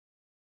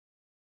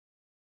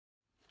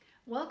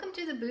Welcome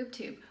to the Boob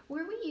Tube,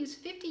 where we use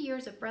 50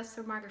 years of breast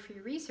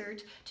thermography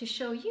research to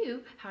show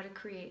you how to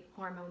create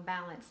hormone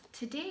balance.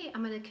 Today,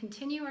 I'm going to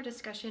continue our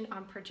discussion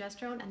on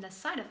progesterone and the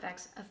side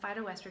effects of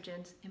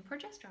phytoestrogens in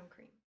progesterone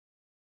cream.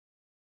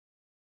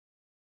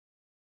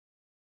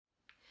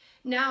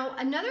 Now,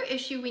 another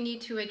issue we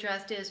need to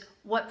address is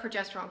what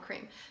progesterone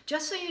cream.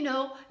 Just so you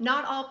know,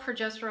 not all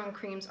progesterone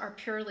creams are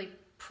purely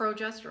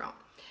progesterone.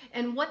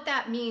 And what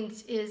that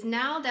means is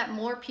now that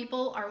more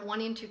people are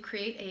wanting to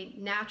create a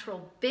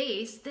natural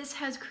base, this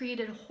has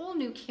created a whole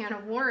new can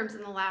of worms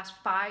in the last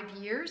 5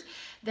 years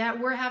that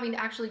we're having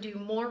to actually do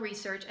more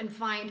research and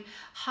find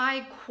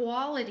high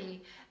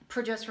quality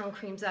progesterone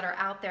creams that are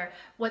out there.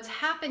 What's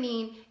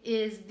happening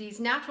is these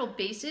natural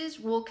bases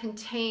will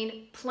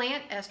contain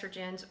plant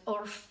estrogens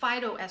or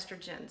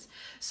phytoestrogens.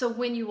 So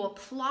when you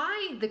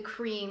apply the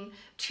cream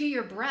to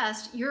your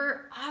breast,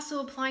 you're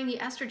also applying the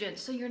estrogen.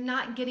 So you're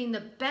not getting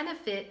the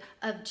benefit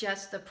of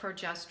just the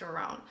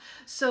progesterone.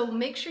 So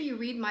make sure you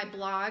read my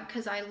blog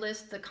because I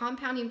list the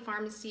compounding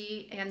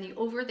pharmacy and the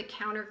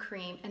over-the-counter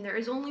cream, and there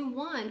is only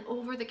one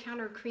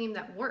over-the-counter cream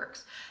that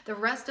works. The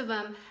rest of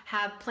them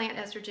have plant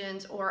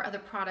estrogens or other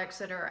products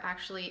that are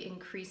actually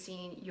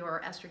increasing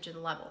your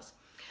estrogen levels.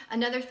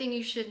 Another thing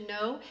you should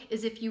know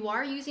is if you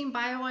are using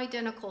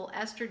bioidentical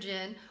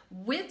estrogen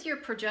with your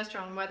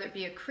progesterone, whether it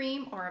be a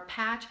cream or a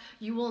patch,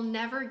 you will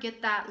never get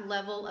that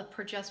level of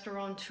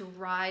progesterone to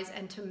rise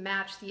and to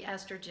match the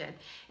estrogen.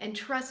 And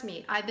trust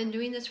me, I've been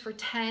doing this for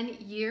 10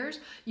 years.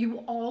 You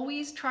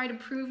always try to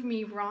prove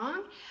me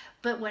wrong,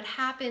 but what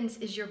happens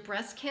is your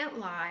breasts can't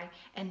lie,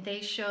 and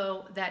they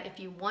show that if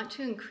you want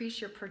to increase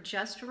your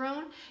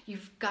progesterone,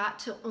 you've got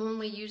to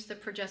only use the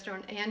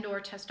progesterone and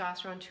or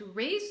testosterone to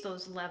raise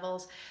those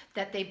levels,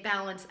 that they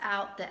balance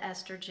out the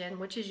estrogen,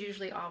 which is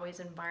usually always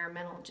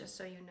environmental, just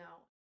so you know.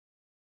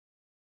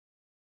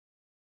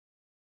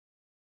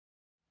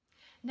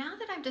 Now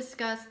that I've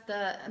discussed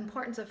the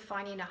importance of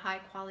finding a high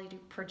quality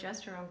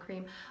progesterone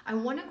cream, I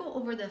want to go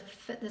over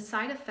the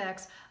side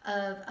effects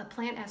of a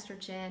plant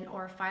estrogen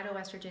or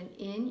phytoestrogen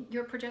in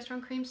your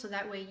progesterone cream, so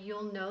that way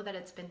you'll know that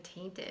it's been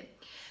tainted.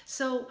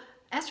 So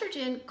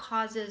estrogen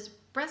causes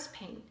breast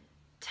pain,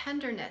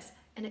 tenderness,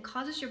 and it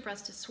causes your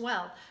breast to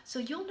swell. So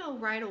you'll know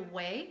right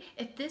away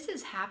if this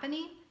is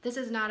happening, this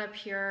is not a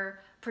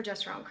pure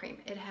progesterone cream.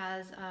 It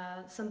has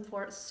some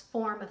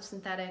form of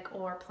synthetic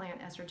or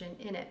plant estrogen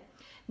in it.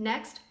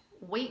 Next,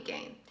 weight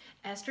gain.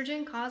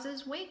 Estrogen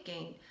causes weight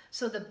gain.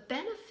 So the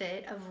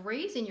benefit of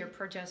raising your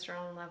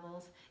progesterone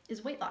levels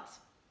is weight loss.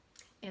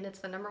 And it's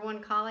the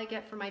 #1 call I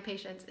get from my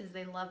patients is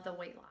they love the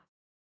weight loss.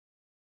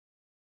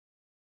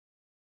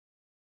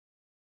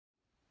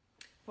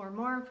 For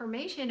more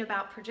information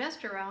about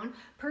progesterone,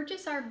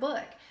 purchase our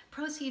book.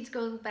 Proceeds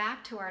go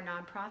back to our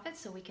nonprofit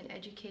so we can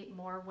educate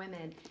more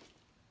women.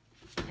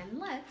 And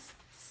let's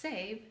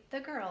save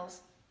the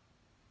girls.